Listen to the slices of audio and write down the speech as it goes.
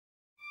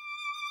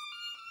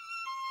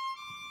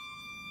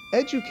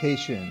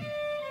Education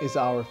is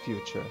our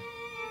future.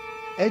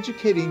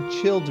 Educating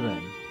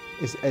children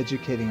is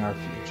educating our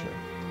future.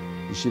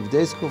 Yeshiva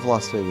Day School of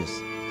Las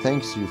Vegas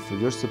thanks you for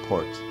your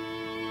support.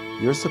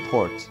 Your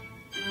support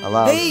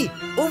allows... Hey,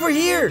 over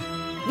here!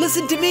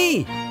 Listen to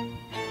me!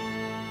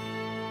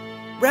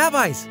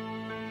 Rabbis,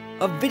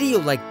 a video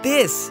like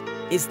this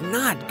is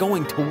not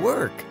going to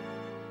work.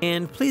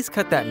 And please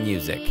cut that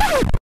music.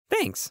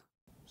 Thanks.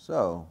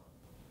 So,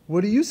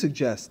 what do you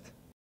suggest?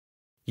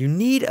 You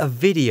need a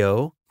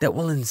video that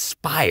will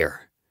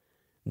inspire,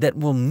 that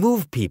will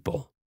move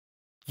people.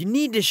 You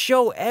need to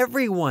show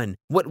everyone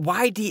what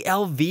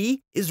YDLV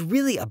is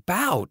really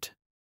about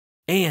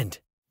and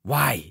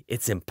why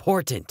it's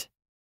important.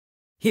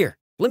 Here,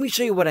 let me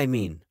show you what I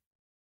mean.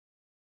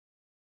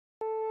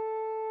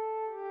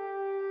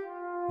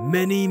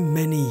 Many,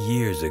 many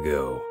years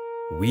ago,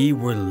 we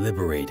were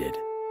liberated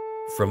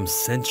from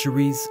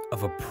centuries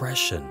of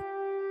oppression.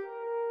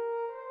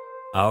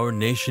 Our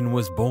nation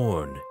was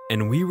born,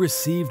 and we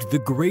received the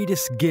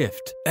greatest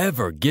gift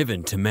ever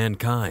given to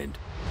mankind.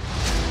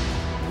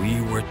 We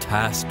were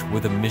tasked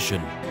with a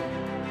mission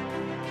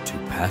to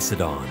pass it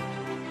on.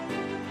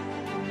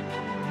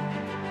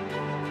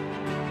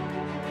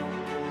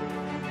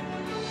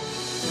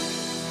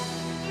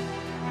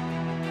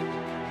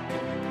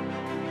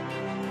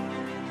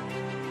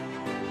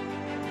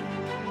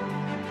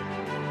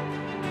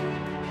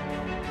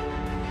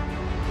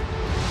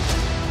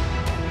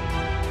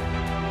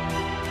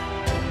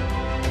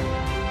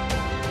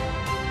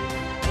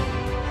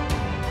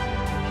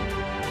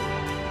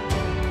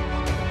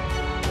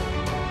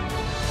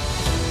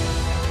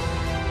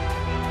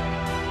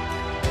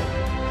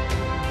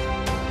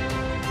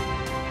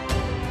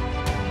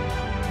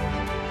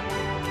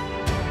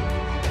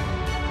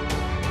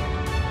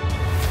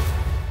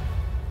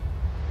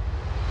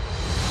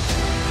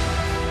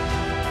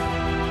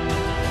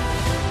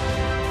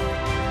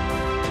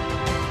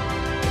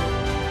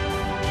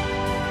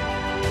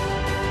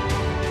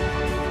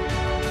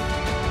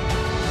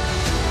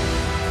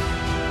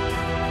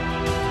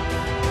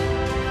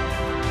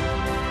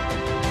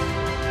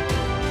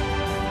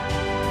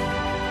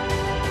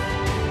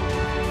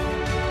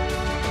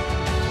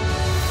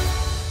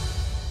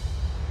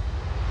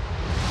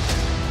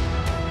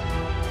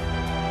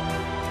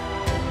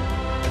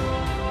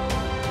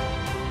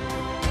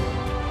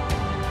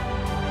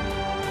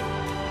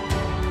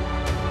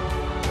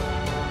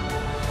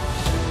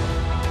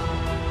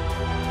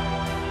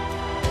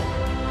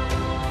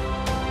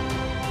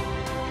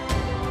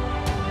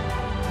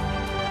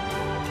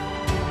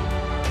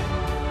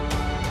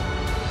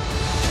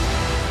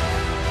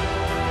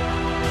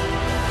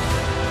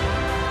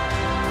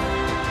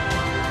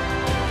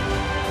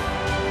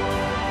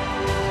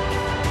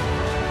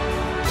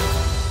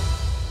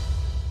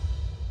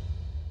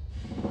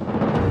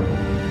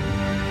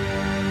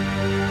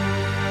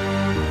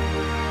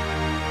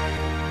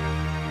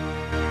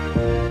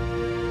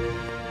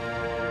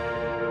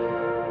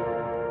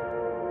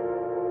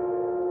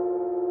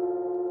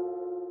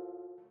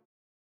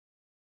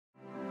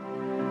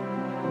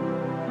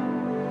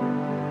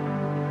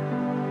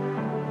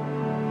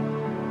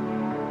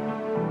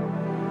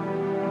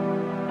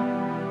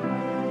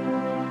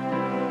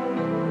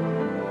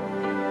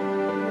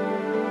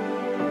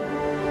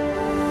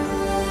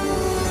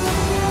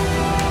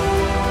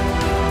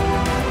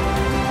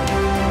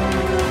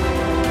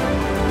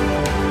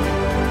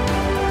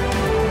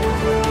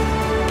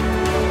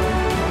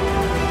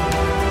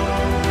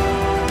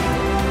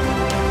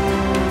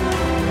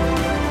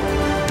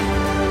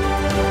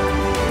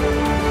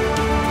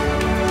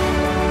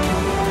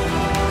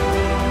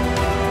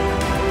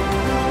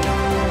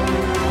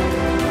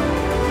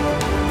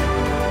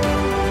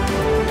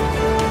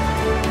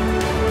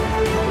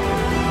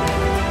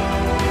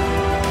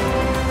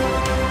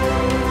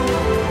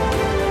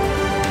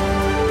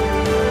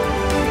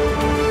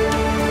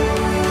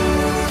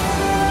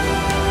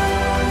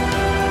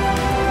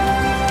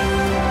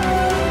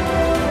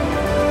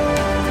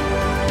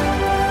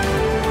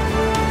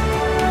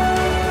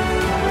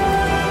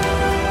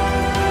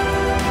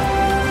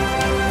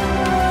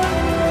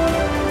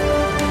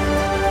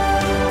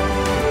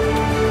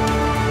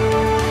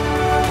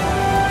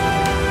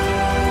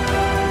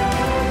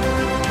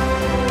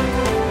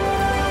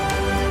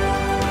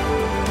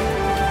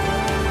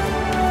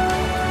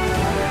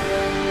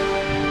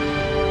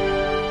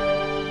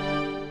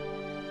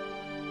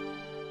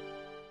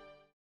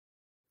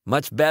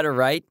 Much better,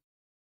 right?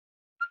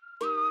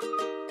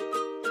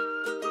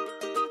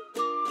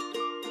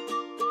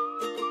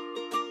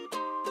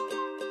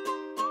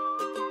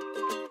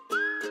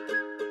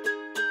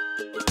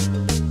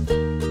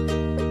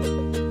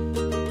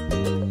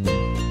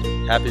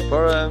 Happy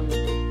Purim!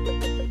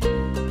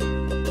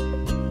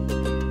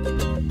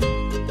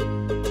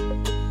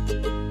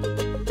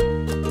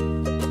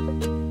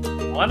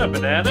 Want a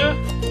banana?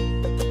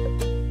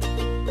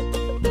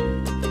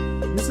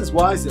 Mrs.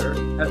 Weiser,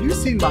 have you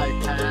seen my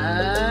hat?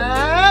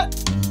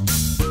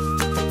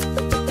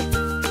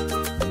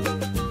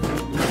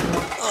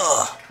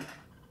 Ugh.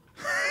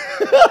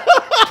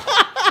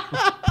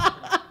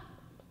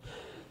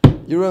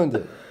 You ruined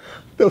it.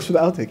 That was for the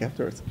outtake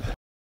afterwards.